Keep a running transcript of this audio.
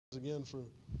again for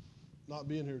not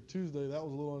being here Tuesday. That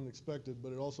was a little unexpected,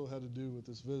 but it also had to do with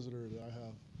this visitor that I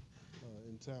have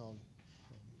in town.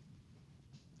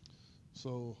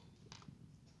 So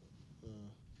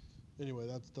anyway,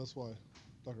 that's why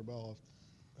Dr. Balhoff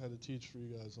had to teach for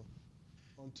you guys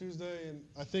on Tuesday, and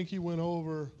I think he went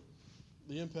over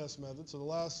the impasse method. So the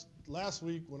last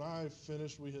week when I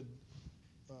finished, we had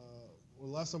well,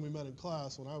 last time we met in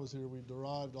class when I was here, we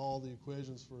derived all the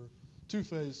equations for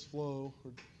two-phase flow,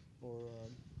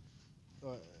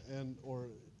 or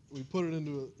we put it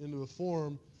into a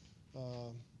form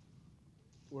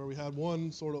where we had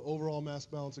one sort of overall mass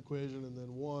balance equation and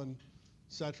then one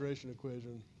saturation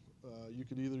equation. You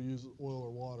could either use oil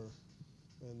or water,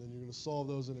 and then you're going to solve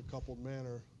those in a coupled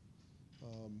manner.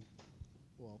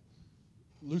 Well,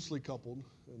 loosely coupled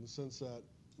in the sense that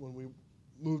when we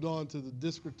moved on to the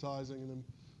discretizing, and then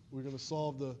we're going to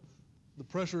solve the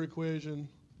pressure equation,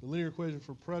 the linear equation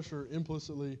for pressure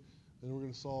implicitly, and we're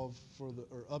going to solve for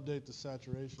or update the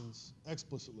saturations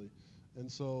explicitly.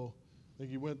 And so I think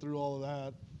he went through all of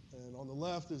that. And on the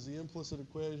left is the implicit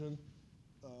equation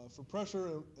for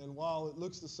pressure. And while it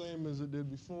looks the same as it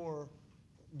did before,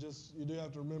 just you do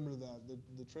have to remember that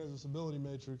the transmissibility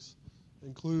matrix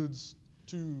includes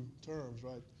two terms,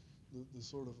 right? The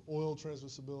sort of oil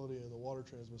transmissibility and the water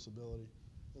transmissibility,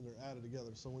 and they're added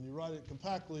together. So when you write it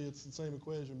compactly, it's the same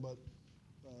equation, but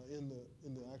in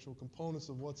the actual components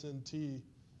of what's in T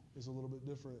is a little bit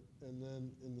different, and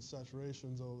then in the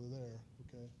saturations over there.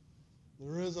 Okay,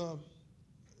 there is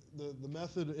the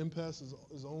method impasse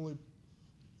is only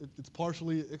it's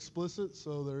partially explicit,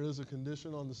 so there is a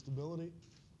condition on the stability,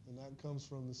 and that comes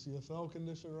from the CFL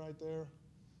condition right there,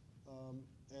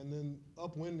 and then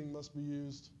upwinding must be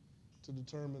used to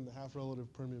determine the half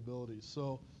relative permeability.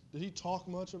 So did he talk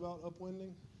much about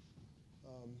upwinding?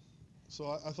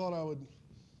 So I thought I would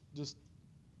just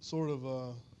sort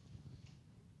of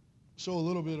show a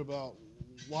little bit about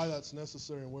why that's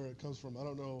necessary and where it comes from. I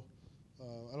don't know.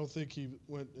 I don't think he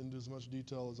went into as much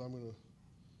detail as I'm going to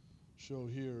show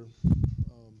here. I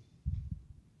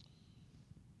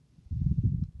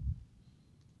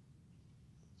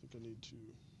think I need to.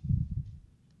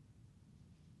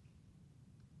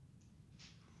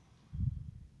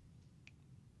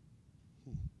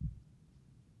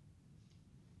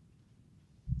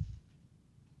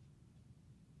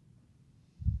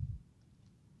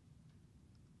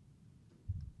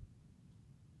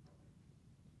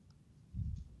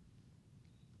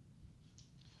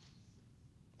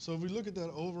 So if we look at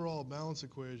that overall balance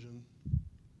equation,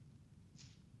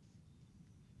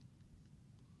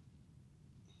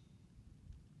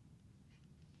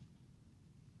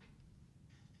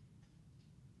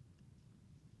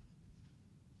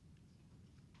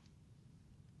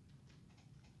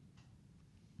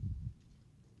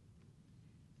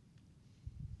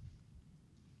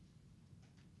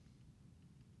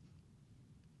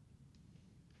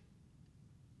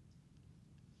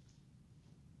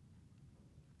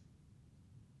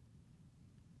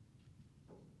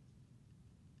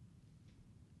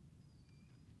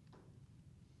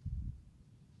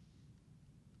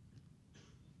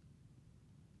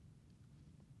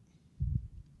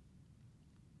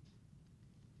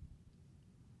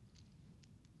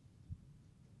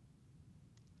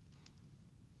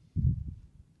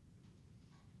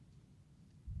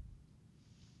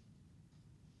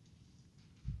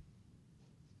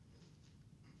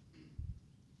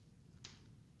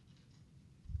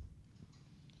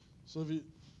 so if you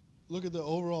look at the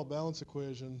overall balance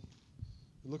equation,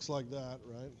 it looks like that,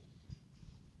 right?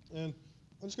 And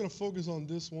I'm just going to focus on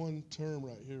this one term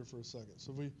right here for a second.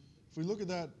 So if we look at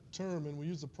that term and we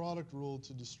use the product rule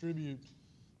to distribute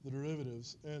the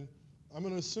derivatives, and I'm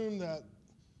going to assume that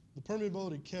the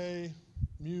permeability K,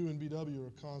 mu, and BW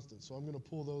are constant. So I'm going to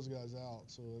pull those guys out.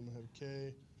 So I'm going to have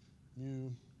K, mu,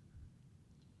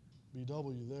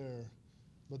 BW there.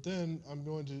 But then I'm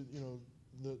going to,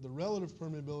 the relative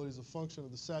permeability is a function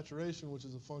of the saturation, which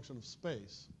is a function of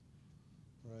space,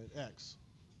 right, X.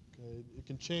 Okay, it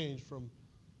can change from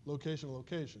location to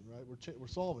location, right? We're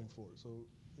solving for it, so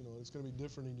it's going to be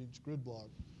different in each grid block,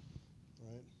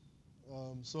 right?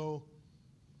 So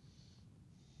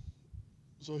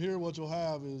here what you'll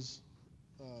have is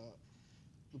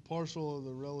the partial of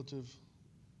the relative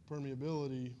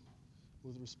permeability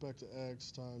with respect to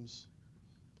X times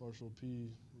partial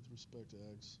P with respect to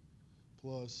X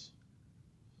plus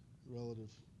relative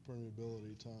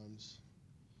permeability times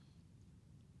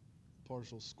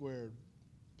partial squared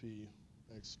P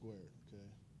X squared, okay?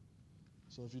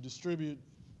 So if you distribute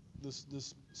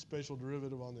this spatial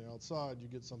derivative on the outside, you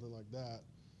get something like that.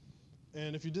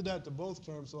 And if you did that to both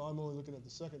terms, so I'm only looking at the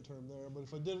second term there, but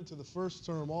if I did it to the first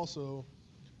term also,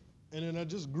 and then I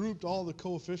just grouped all the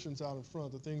coefficients out in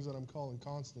front, the things that I'm calling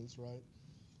constants, right?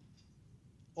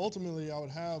 Ultimately, I would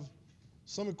have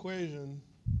some equation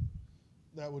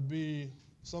that would be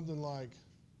something like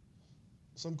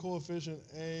some coefficient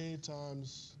a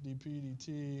times dp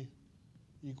dt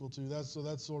equal to, so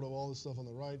that's sort of all the stuff on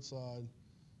the right side,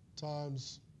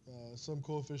 times some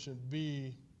coefficient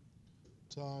b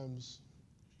times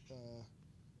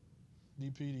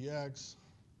dp dx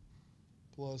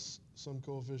plus some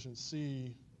coefficient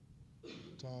c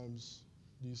times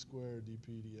d squared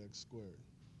dp dx squared,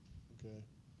 okay?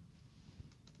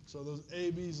 So those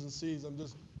a, b's, and c's, I'm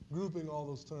just grouping all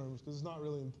those terms because it's not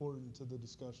really important to the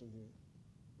discussion here,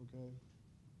 okay?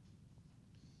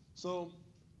 So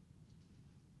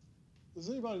does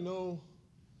anybody know,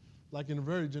 like in a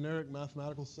very generic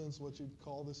mathematical sense, what you'd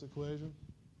call this equation?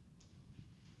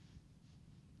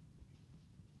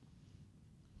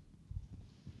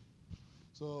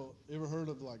 So you ever heard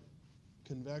of like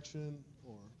convection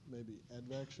or maybe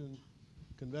advection,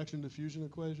 convection diffusion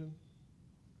equation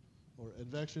or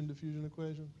advection diffusion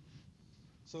equation?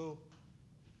 So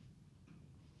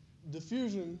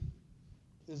diffusion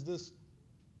is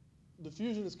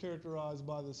characterized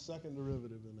by the second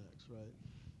derivative in x, right?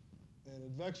 And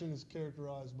advection is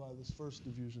characterized by this first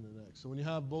diffusion in x. So when you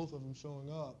have both of them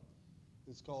showing up,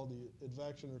 it's called the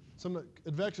advection, or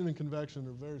advection and convection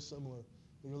are very similar.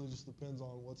 It really just depends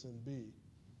on what's in B.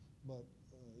 But,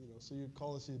 so you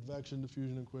call this the advection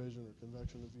diffusion equation or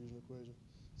convection diffusion equation.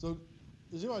 So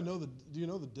does anybody know do you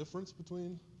know the difference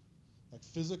between, like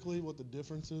physically, what the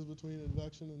difference is between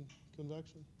advection and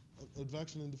convection?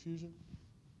 Advection and diffusion?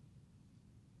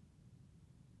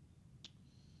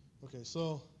 Okay,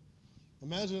 so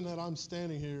imagine that I'm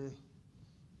standing here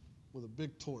with a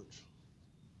big torch,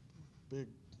 big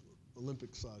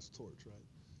Olympic-sized torch, right?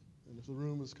 And if the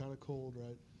room is kind of cold,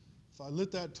 right? If I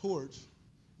lit that torch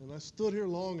and I stood here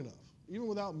long enough, even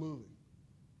without moving,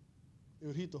 it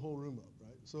would heat the whole room up,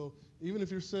 right? So even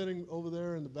if you're sitting over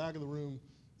there in the back of the room,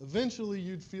 eventually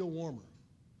you'd feel warmer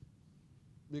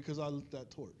because I lit that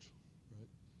torch, right?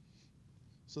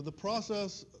 So the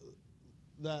process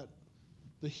that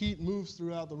the heat moves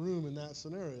throughout the room in that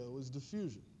scenario is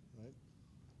diffusion, right?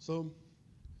 So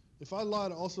if I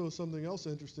light also something else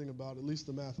interesting about at least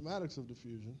the mathematics of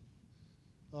diffusion,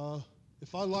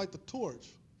 if I light the torch,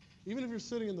 even if you're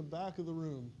sitting in the back of the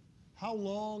room, how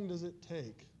long does it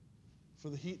take for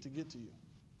the heat to get to you?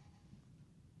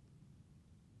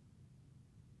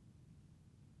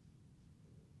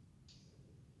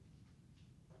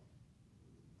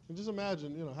 And just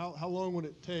imagine, how long would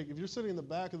it take if you're sitting in the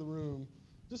back of the room?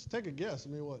 Just take a guess. I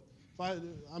mean, what?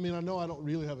 I know I don't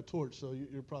really have a torch, so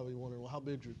you're probably wondering, well, how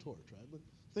big's your torch, right? But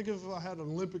think if I had an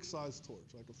Olympic-sized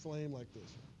torch, like a flame like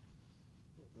this.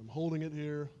 I'm holding it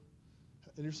here,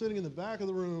 and you're sitting in the back of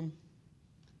the room.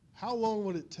 How long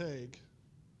would it take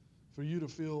for you to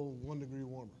feel 1 degree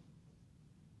warmer?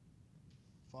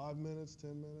 5 minutes,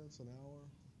 10 minutes, an hour?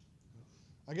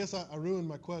 I guess I ruined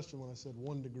my question when I said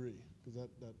 1 degree, because that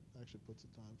actually puts a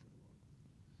time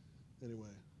frame on it.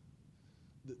 Anyway,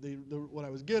 what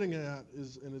I was getting at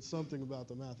is, and it's something about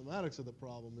the mathematics of the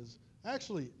problem, is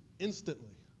actually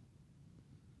instantly.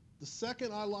 The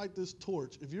second I light this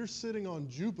torch, if you're sitting on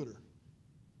Jupiter,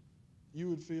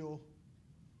 you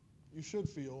should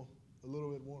feel a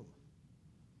little bit warmer,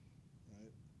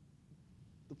 right?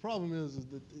 The problem is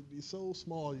that it'd be so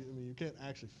small, you can't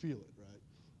actually feel it, right?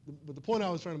 But the point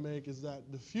I was trying to make is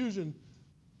that diffusion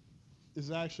is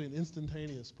actually an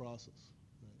instantaneous process,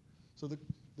 right? So the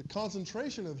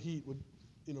concentration of heat would,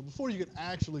 before you could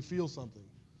actually feel something,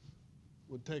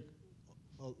 would take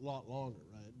a lot longer,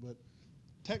 right? But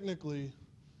technically,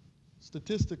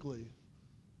 statistically,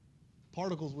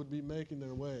 particles would be making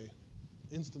their way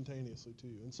instantaneously to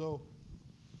you. And so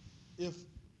if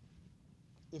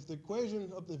the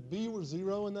equation, if B were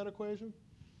 0 in that equation,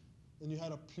 and you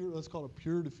had a pure, that's called a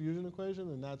pure diffusion equation,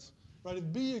 and that's, right,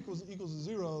 if B equals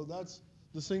 0, that's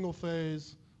the single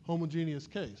phase homogeneous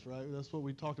case, right? That's what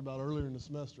we talked about earlier in the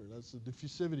semester. That's the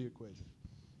diffusivity equation.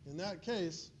 In that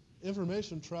case,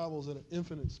 information travels at an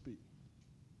infinite speed,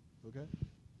 okay?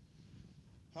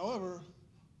 However,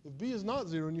 if B is not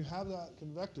 0 and you have that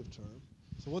convective term,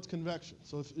 so what's convection?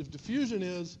 So if diffusion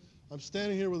is, I'm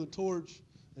standing here with a torch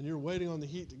and you're waiting on the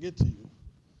heat to get to you,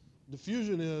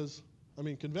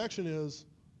 convection is,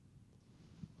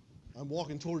 I'm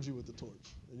walking towards you with the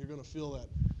torch, and you're going to feel that.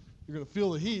 You're going to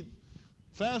feel the heat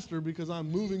faster because I'm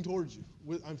moving towards you.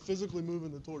 I'm physically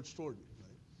moving the torch toward you,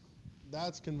 right?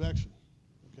 That's convection,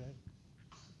 okay?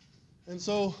 And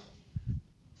so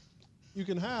you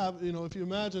can have, if you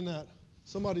imagine that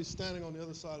somebody's standing on the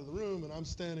other side of the room and I'm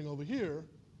standing over here,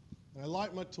 and I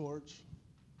light my torch,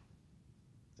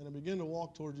 and I begin to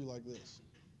walk towards you like this.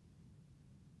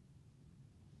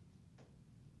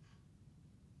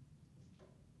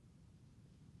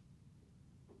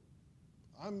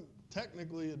 I'm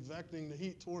technically advecting the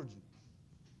heat towards you,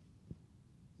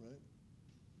 right?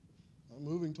 I'm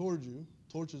moving towards you.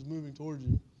 Torch is moving towards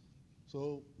you.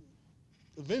 So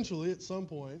eventually, at some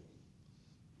point,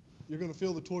 you're going to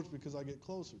feel the torch because I get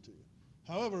closer to you.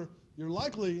 However, you're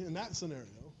likely in that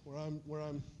scenario where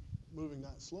I'm moving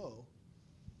that slow,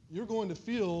 you're going to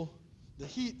feel the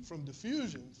heat from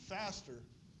diffusion faster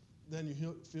than you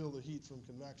feel the heat from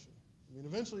convection. I mean,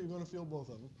 eventually you're going to feel both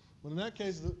of them. But in that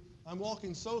case, I'm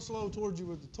walking so slow towards you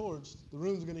with the torch, the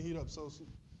room's going to heat up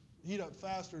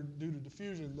faster due to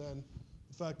diffusion than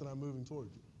the fact that I'm moving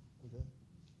towards you. Okay?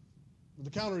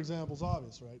 But the counterexample is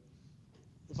obvious, right?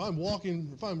 If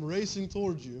I'm racing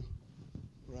towards you,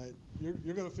 right,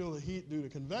 you're going to feel the heat due to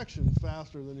convection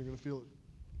faster than you're going to feel it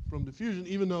from diffusion,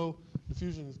 even though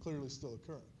diffusion is clearly still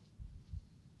occurring.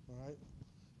 All right?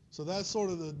 So that's sort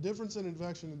of the difference in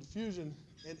advection and diffusion.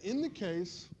 And in the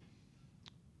case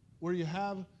where you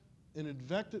have an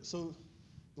advective, so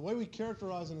the way we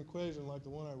characterize an equation like the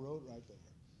one I wrote right there,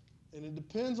 and it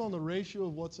depends on the ratio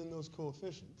of what's in those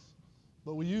coefficients,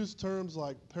 but we use terms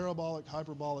like parabolic,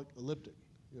 hyperbolic, elliptic.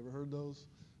 You ever heard those?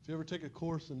 If you ever take a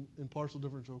course in partial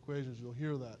differential equations, you'll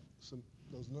hear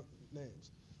those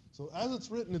names. So as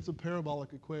it's written, it's a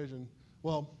parabolic equation.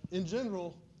 Well, in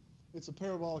general, it's a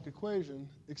parabolic equation,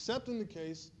 except in the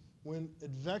case when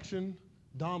advection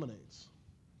dominates.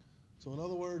 So in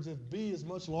other words, if B is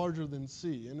much larger than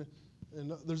C, and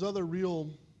there's other real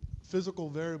physical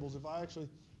variables. If I actually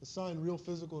assign real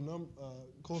physical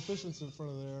coefficients in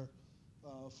front of there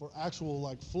for actual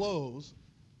like flows,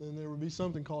 then there would be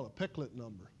something called a Peclet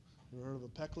number. You ever heard of a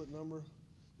Peclet number?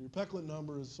 Your Peclet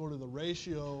number is sort of the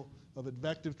ratio of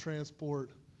advective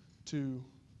transport to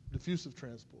diffusive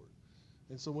transport.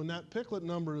 And so when that Peclet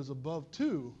number is above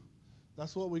 2,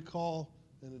 that's what we call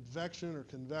an advection or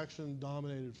convection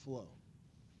dominated flow.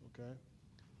 Okay?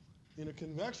 In a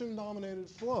convection dominated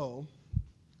flow,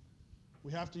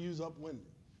 we have to use upwinding.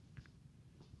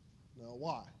 Now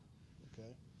why?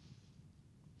 Okay?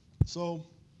 So,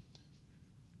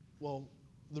 well,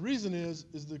 the reason is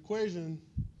the equation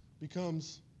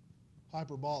becomes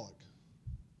hyperbolic,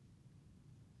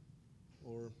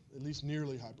 or at least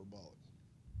nearly hyperbolic.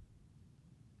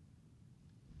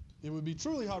 It would be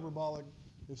truly hyperbolic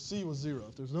if C was 0,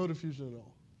 if there's no diffusion at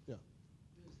all. Yeah?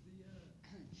 Does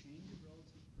the change of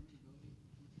relative permeability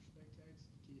with respect to X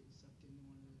get sucked into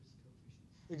one of those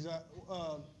coefficients? Exactly.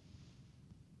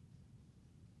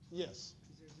 Yes.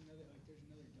 Because there's another delta.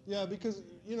 Yeah, because,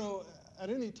 at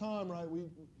any time, right,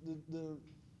 the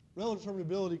relative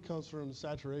permeability comes from the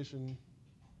saturation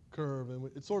curve, and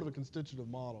it's sort of a constitutive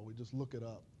model. We just look it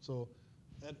up. So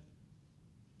at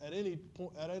any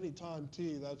point, at any time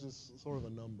t, that's just sort of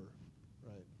a number,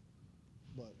 right?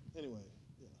 But anyway,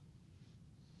 yeah.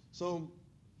 So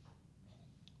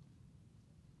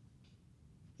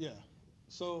yeah,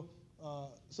 so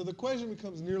the equation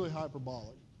becomes nearly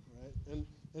hyperbolic, right?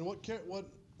 And what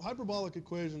hyperbolic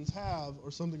equations have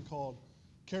are something called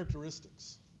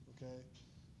characteristics, okay?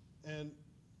 And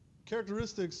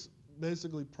characteristics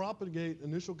basically propagate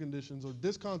initial conditions or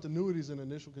discontinuities in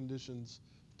initial conditions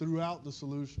throughout the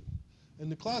solution.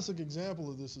 And the classic example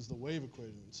of this is the wave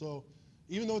equation. So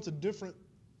even though it's a different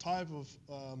type of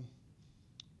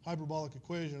hyperbolic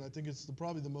equation, I think it's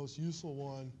probably the most useful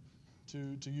one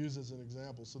to use as an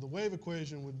example. So the wave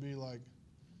equation would be like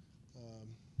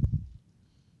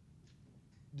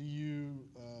du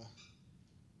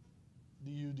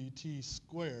dt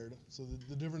squared. So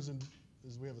the difference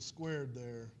is we have a squared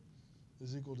there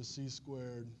is equal to c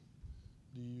squared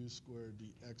du squared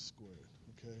dx squared,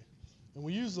 okay? And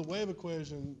we use the wave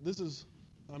equation.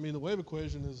 The wave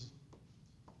equation is,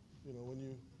 when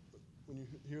you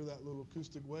hear that little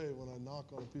acoustic wave when I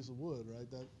knock on a piece of wood, right?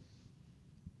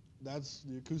 That's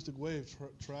the acoustic wave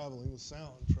traveling, the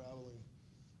sound traveling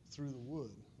through the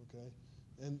wood, okay?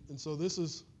 And so this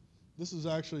is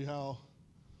actually how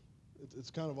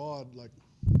it's kind of odd. Like,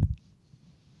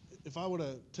 if I were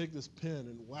to take this pin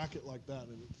and whack it like that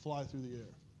and it fly through the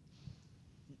air,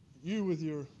 you with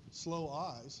your slow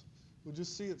eyes would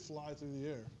just see it fly through the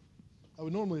air. I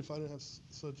would normally, if I didn't have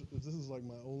if this is like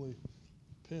my only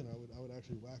pin, I would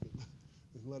actually whack it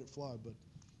and let it fly. But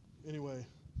anyway,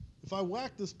 if I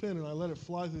whack this pin and I let it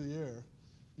fly through the air,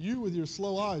 you with your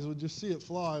slow eyes would just see it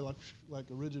fly like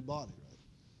a rigid body, right?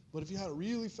 But if you had a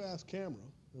really fast camera,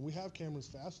 and we have cameras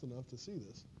fast enough to see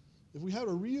this, if we had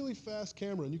a really fast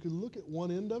camera and you could look at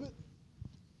one end of it,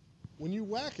 when you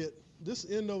whack it, this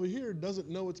end over here doesn't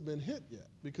know it's been hit yet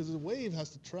because the wave has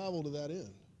to travel to that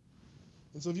end.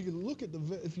 And so if you can look at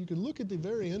the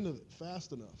very end of it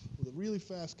fast enough with a really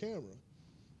fast camera,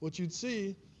 what you'd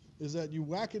see is that you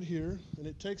whack it here and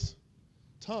it takes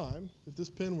time. If this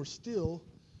pen were steel,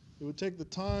 it would take the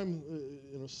time.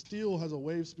 Steel has a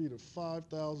wave speed of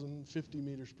 5,050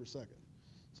 meters per second.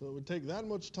 So it would take that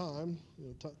much time,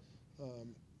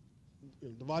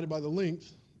 divided by the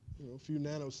length, a few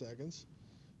nanoseconds,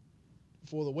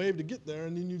 for the wave to get there,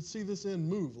 and then you'd see this end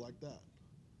move like that.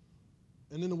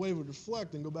 And then the wave would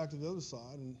reflect and go back to the other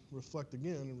side and reflect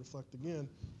again and reflect again.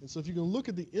 And so if you can look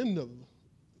at the end of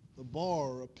a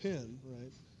bar or a pen,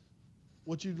 right,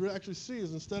 what you'd actually see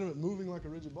is instead of it moving like a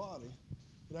rigid body,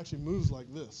 it actually moves like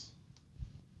this.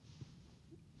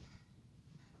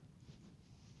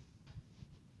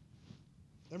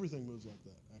 Everything moves like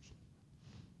that, actually.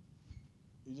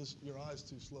 Your eye's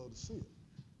too slow to see it.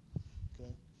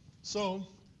 Okay? So,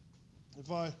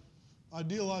 if I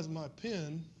idealize my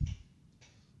pen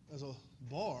as a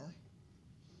bar, all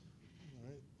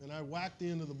right, and I whack the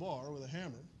end of the bar with a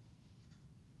hammer,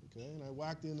 okay, and I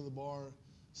whack the end of the bar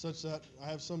such that I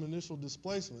have some initial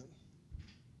displacement.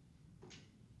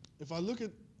 If I look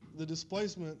at the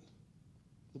displacement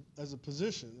as a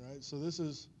position, right, so this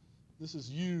is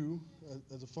u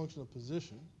as a function of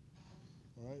position,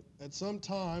 all right. At some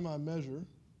time I measure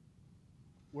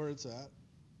where it's at.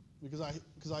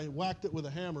 Because I whacked it with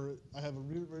a hammer, I have a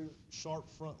really very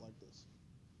sharp front like this.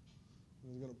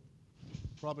 And it's going to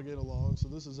propagate along. So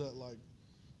this is at like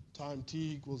time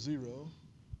t equals 0.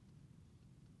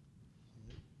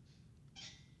 Right.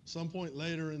 Some point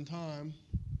later in time,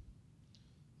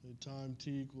 at time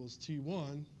t equals t1,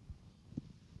 we're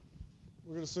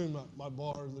going to assume my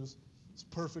bar is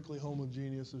perfectly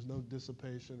homogeneous. There's no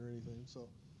dissipation or anything. So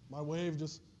my wave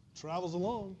just travels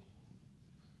along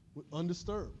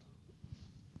undisturbed.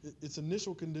 Its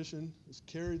initial condition is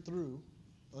carried through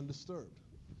undisturbed,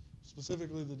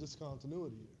 specifically the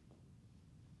discontinuity here.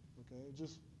 Okay, it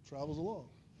just travels along.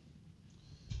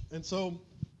 And so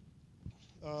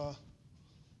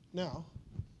now,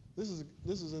 this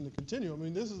is in the continuum. I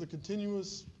mean, this is the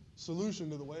continuous solution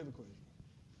to the wave equation.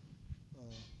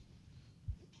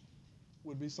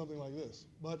 Would be something like this.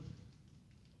 But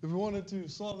if we wanted to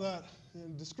solve that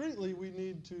discretely, we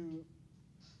need to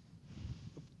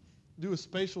do a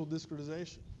spatial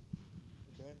discretization.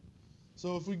 Okay?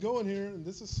 So if we go in here, and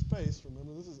this is space,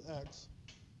 remember this is x.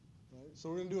 Right? So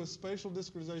we're going to do a spatial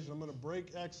discretization. I'm going to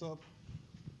break x up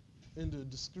into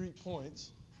discrete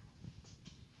points.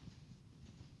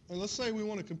 And let's say we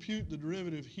want to compute the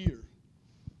derivative here,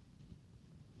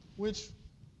 which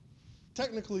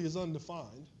technically is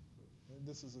undefined. Right?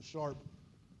 This is a sharp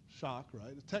shock,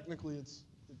 right? Technically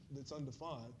it's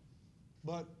undefined.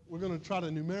 But we're going to try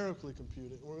to numerically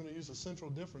compute it, and we're going to use a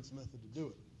central difference method to do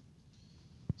it.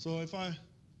 So if I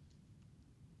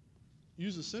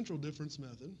use a central difference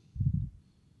method,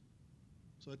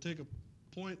 so I take a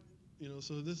point,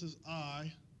 so this is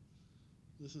I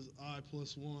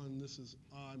plus 1, this is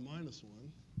I minus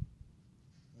 1,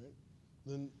 right?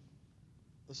 Then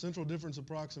a central difference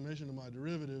approximation of my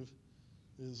derivative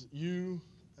is u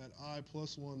at I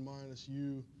plus 1 minus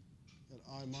u at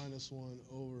I minus 1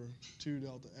 over 2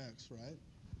 delta x, right?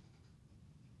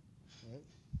 Right?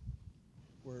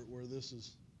 Where this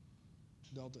is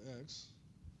delta x.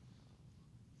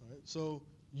 Right? So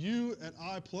u at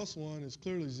I plus 1 is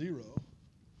clearly 0.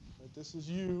 Right? This is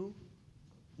u.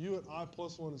 U at I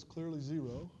plus 1 is clearly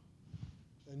 0.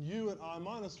 And u at I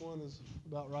minus 1 is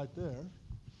about right there.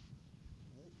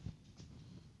 Right?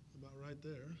 About right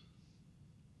there.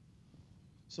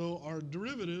 So our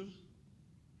derivative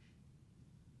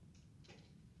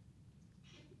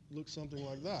looks something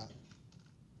like that,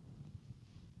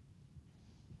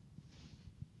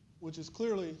 which is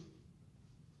clearly,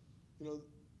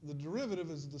 the derivative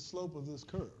is the slope of this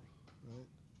curve, right?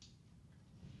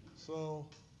 So,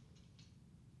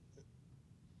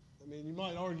 I mean, you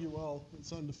might argue, well,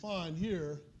 it's undefined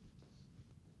here,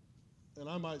 and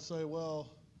I might say,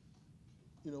 well,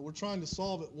 we're trying to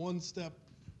solve it one step,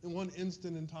 in one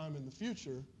instant in time in the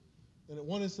future, and at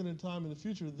one instant in time in the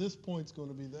future, this point's going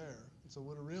to be there. So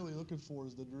what we're really looking for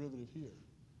is the derivative here.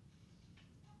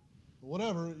 But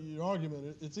whatever your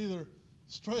argument, it's either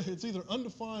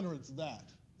undefined or it's that.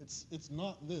 It's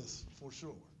not this for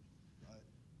sure, right?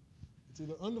 It's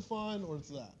either undefined or it's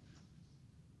that.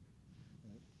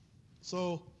 Right?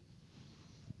 So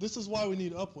this is why we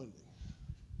need upwinding.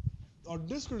 Our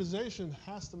discretization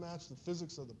has to match the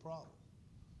physics of the problem,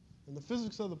 and the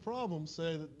physics of the problem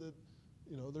say that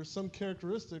there's some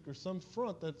characteristic or some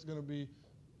front that's going to be,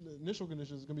 the initial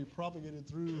condition is going to be propagated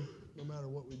through no matter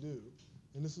what we do.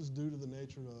 And this is due to the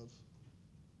nature of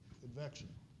advection.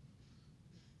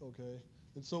 Okay?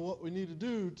 And so what we need to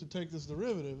do to take this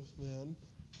derivative then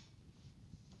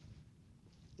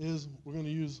is we're going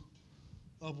to use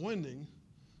upwinding.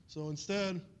 So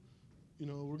instead,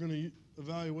 we're going to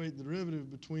evaluate the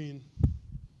derivative between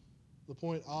the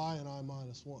point I and I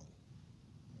minus 1.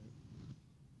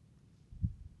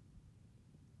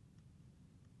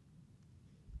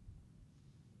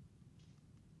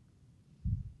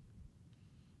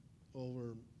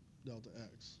 Over delta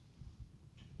x.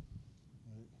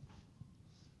 Right?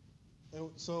 And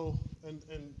so, and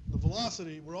the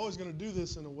velocity, we're always going to do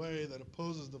this in a way that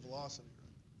opposes the velocity.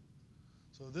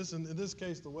 Right? So in this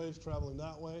case, the wave's traveling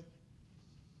that way.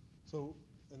 So,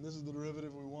 and this is the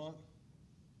derivative we want.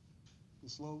 The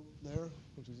slope there,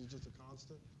 which is just a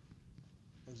constant,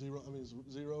 or zero. I mean, it's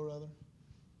 0 rather.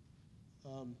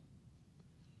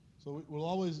 So we'll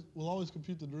always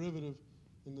compute the derivative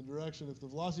in the direction. If the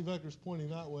velocity vector is pointing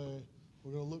that way,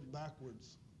 we're going to look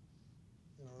backwards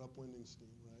in our upwinding scheme,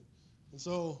 right? And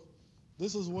so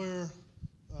this is where,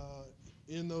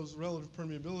 in those relative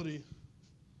permeability,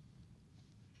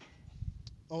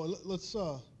 let's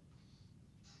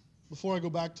before I go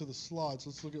back to the slides,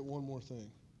 let's look at one more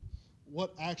thing.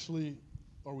 What actually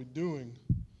are we doing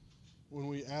when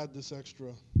we add this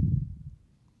extra,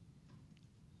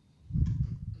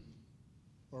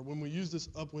 or when we use this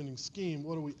upwinding scheme,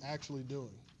 what are we actually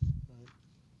doing? Right?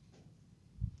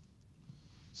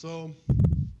 So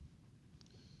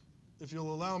if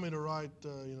you'll allow me to write,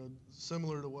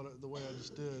 similar to the way I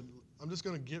just did, I'm just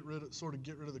going to sort of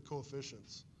get rid of the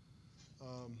coefficients.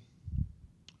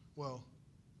 Well,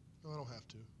 no, I don't have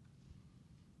to.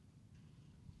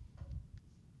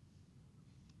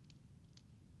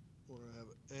 We're going to have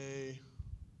A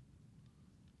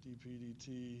dp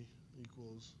dt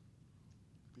equals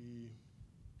B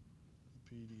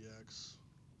p dx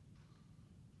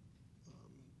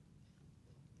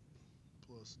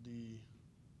plus D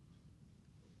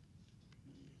p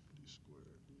d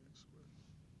squared dx squared.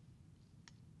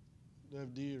 Do I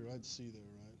have D or I'd C there,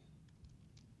 right?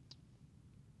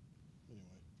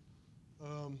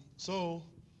 Anyway, so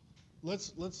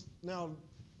let's now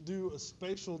do a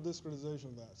spatial discretization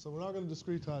of that. So we're not going to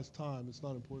discretize time. It's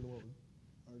not important to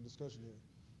our discussion here.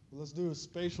 But let's do a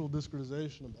spatial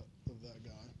discretization of that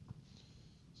guy.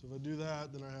 So if I do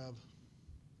that, then I have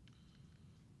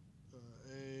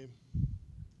A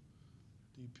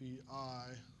dp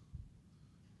I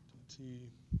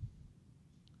dt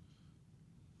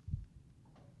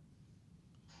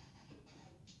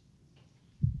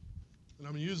and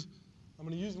I'm going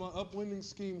to use my upwinding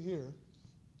scheme here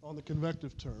on the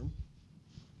convective term.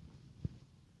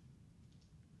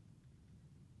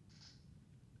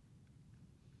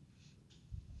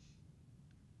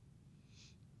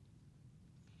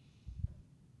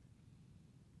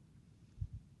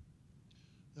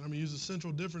 And I'm going to use the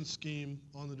central difference scheme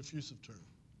on the diffusive term.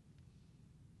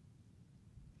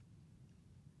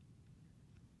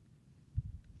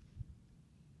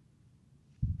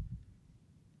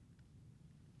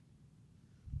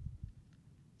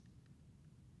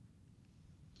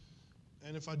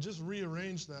 And if I just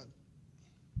rearrange that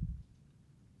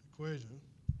equation,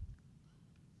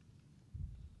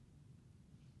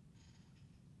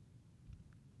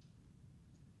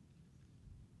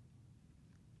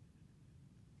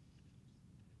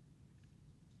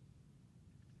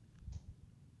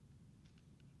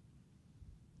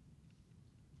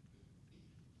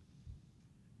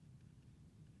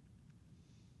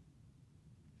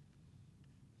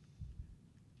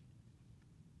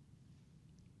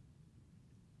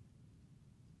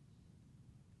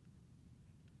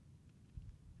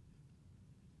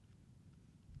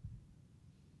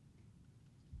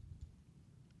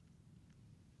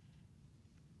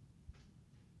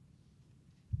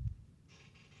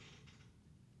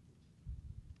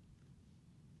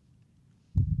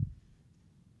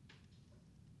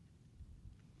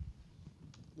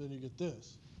 then you get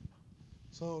this.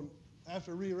 So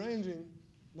after rearranging,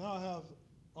 now I have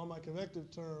on my convective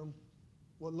term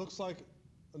what looks like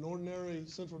an ordinary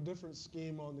central difference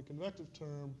scheme on the convective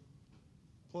term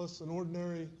plus an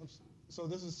ordinary, so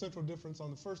this is central difference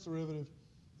on the first derivative,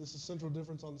 this is central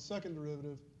difference on the second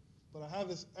derivative, but I have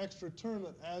this extra term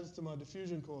that adds to my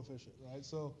diffusion coefficient, right?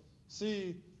 So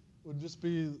C would just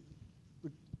be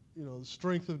the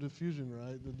strength of diffusion,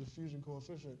 right? The diffusion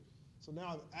coefficient. So now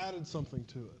I've added something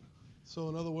to it. So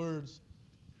in other words,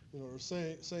 or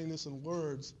saying this in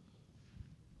words,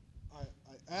 I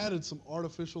added some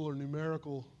artificial or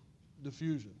numerical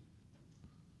diffusion,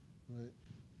 right?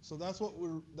 So that's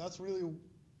really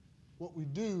what we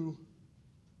do.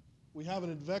 We have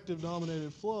an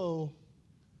advective-dominated flow.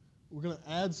 We're going to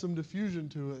add some diffusion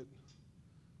to it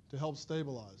to help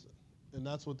stabilize it. And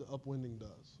that's what the upwinding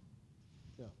does.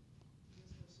 Yeah.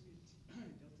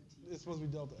 It's supposed to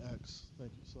be delta X.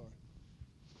 Thank you, sorry.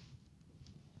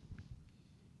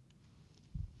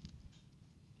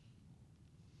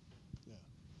 Yeah.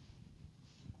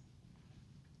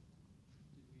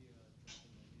 Did we drop a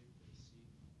negative for the C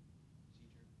term?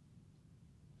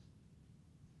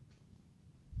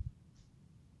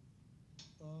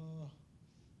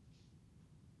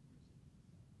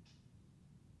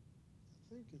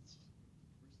 I think it's.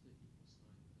 Where's the equal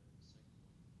sign for the second one?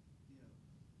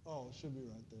 Yeah. Oh, it should be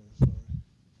right there. Sorry.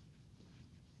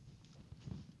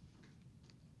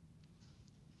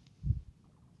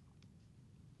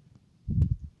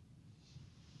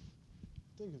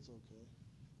 I think it's okay.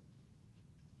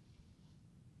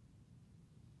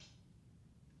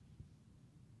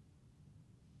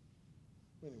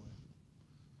 Anyway,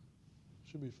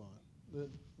 should be fine.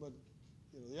 But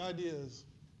the idea is,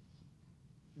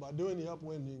 by doing the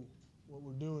upwinding, what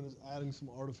we're doing is adding some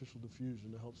artificial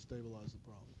diffusion to help stabilize the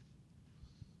problem.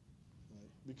 Right?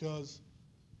 Because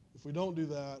if we don't do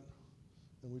that,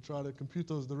 and we try to compute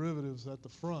those derivatives at the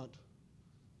front,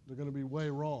 they're going to be way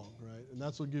wrong, right? And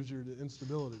that's what gives you the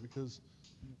instability, because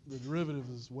the derivative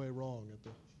is way wrong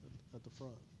at the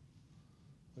front,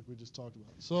 like we just talked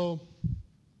about. So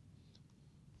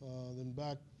then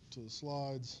back to the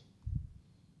slides.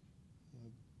 I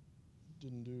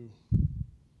didn't do a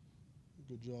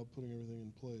good job putting everything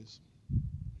in place.